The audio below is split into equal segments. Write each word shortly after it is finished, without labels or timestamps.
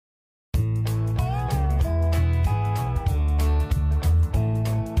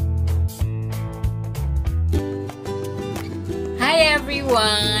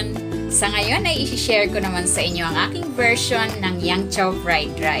everyone! Sa ngayon ay isi-share ko naman sa inyo ang aking version ng Yangzhou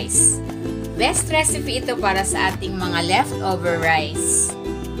fried rice. Best recipe ito para sa ating mga leftover rice.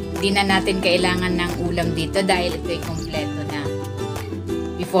 Di na natin kailangan ng ulam dito dahil ito'y kompleto na.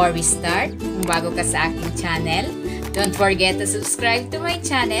 Before we start, kung bago ka sa aking channel, don't forget to subscribe to my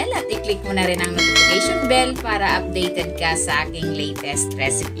channel at i-click mo na rin ang notification bell para updated ka sa aking latest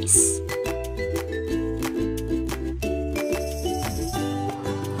recipes.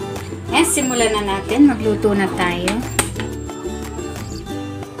 And simulan na natin, magluto na tayo.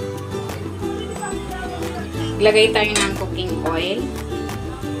 Lagay tayo ng cooking oil.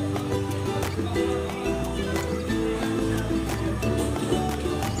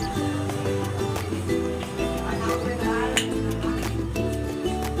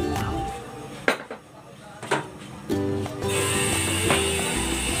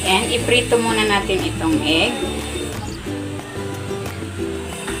 And iprito muna natin itong egg.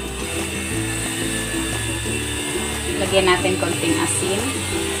 Lagyan natin konting asin.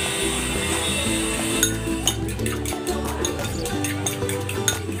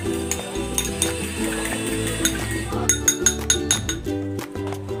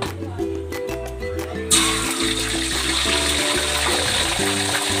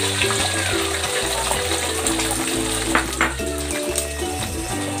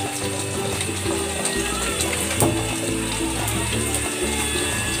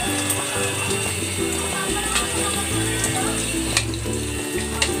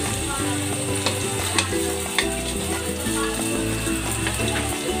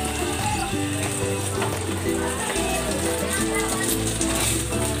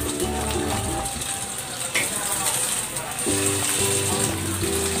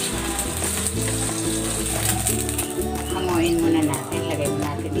 Hamuin muna natin. Lagay mo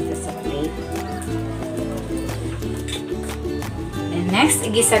natin dito sa plate. And next,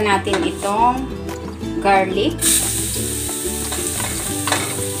 igisa natin itong garlic.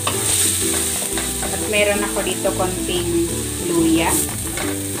 At meron ako dito konting luya.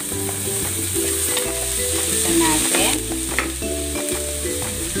 Igisa natin.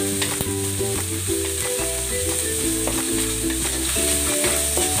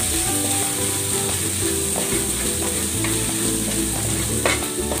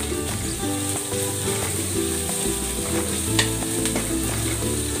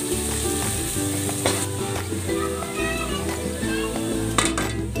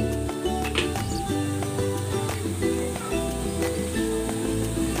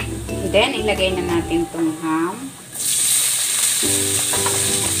 Then, ilagay na natin itong ham.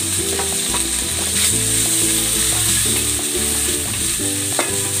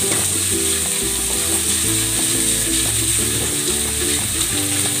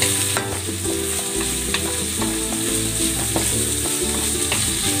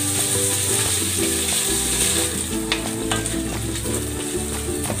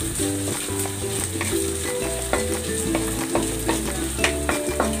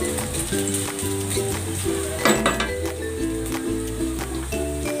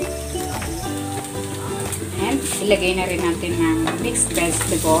 Ilagay na rin natin ng mixed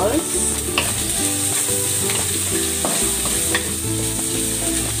vegetables.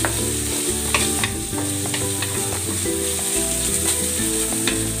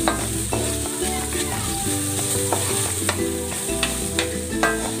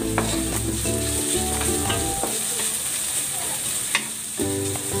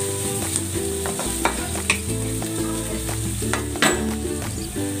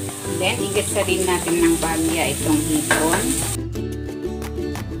 Then, igisa rin natin ng bagya itong hipon.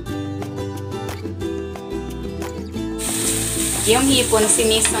 Yung hipon,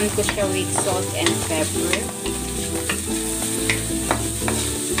 sinison ko siya with salt and pepper.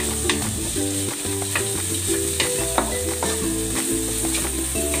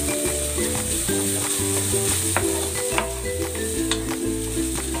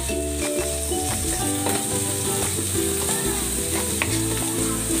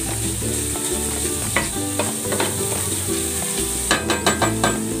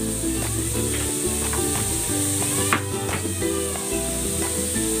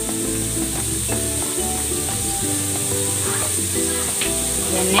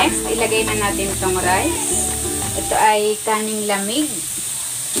 Next, ilagay na natin itong rice. Ito ay kaning lamig.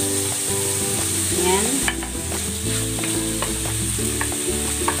 Ayan.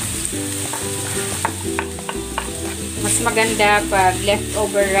 Mas maganda pag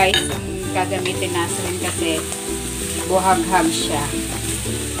leftover rice yung gagamitin natin kasi buhag-hag siya.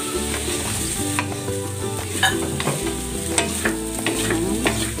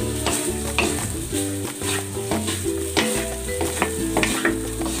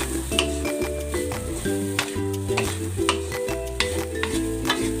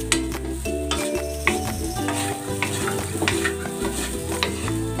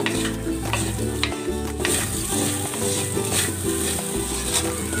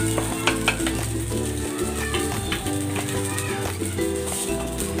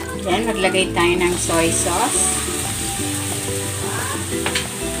 Then, maglagay tayo ng soy sauce.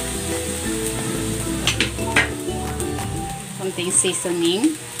 Konting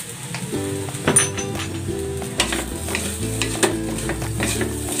seasoning.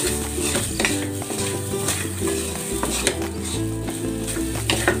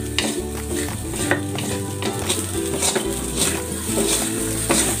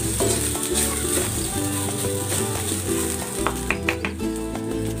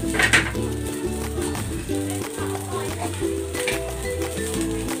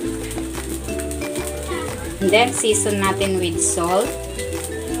 And then, season natin with salt.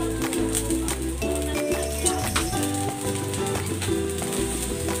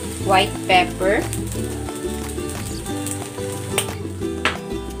 White pepper.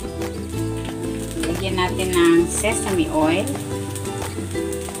 Lagyan natin ng sesame oil.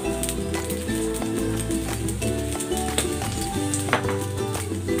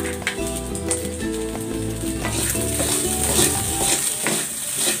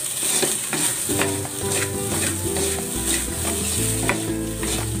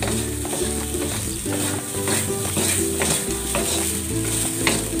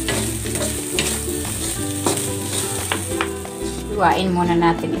 Hiwain muna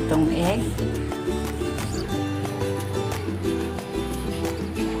natin itong egg.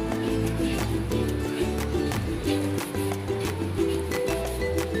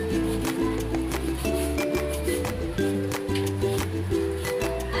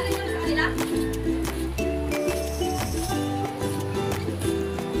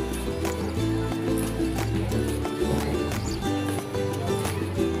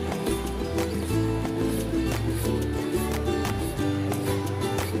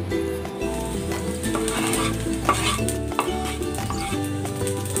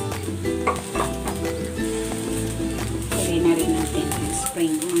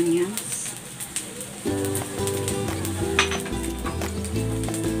 Spring onions.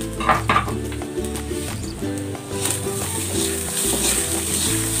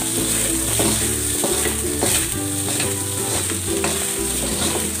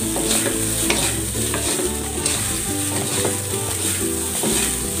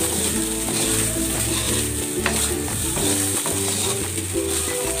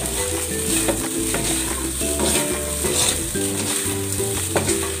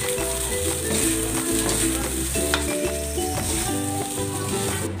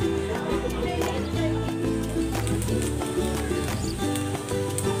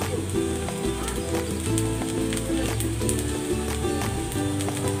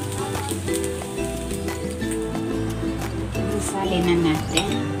 Salin na natin.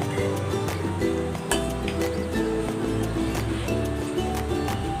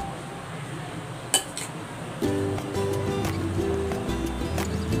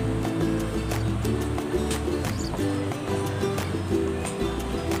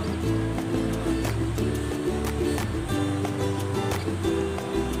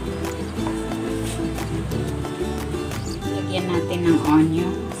 Lagyan natin ng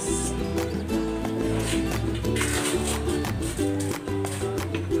onions.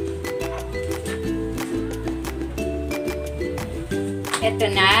 Ito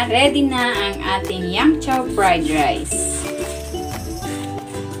na, ready na ang ating Yangzhou fried rice.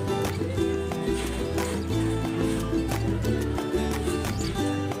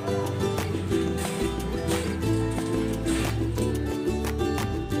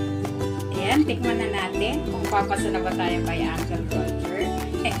 Ayan, tikman na natin kung papasa na ba tayo kay Uncle Roger.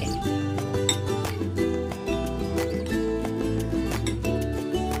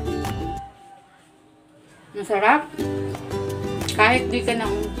 Masarap. Kahit di ka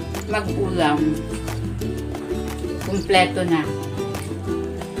nang mag-ulam, kumpleto na.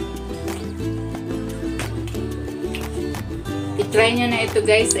 I-try nyo na ito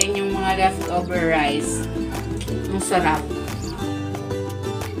guys sa inyong mga leftover rice. Ang sarap.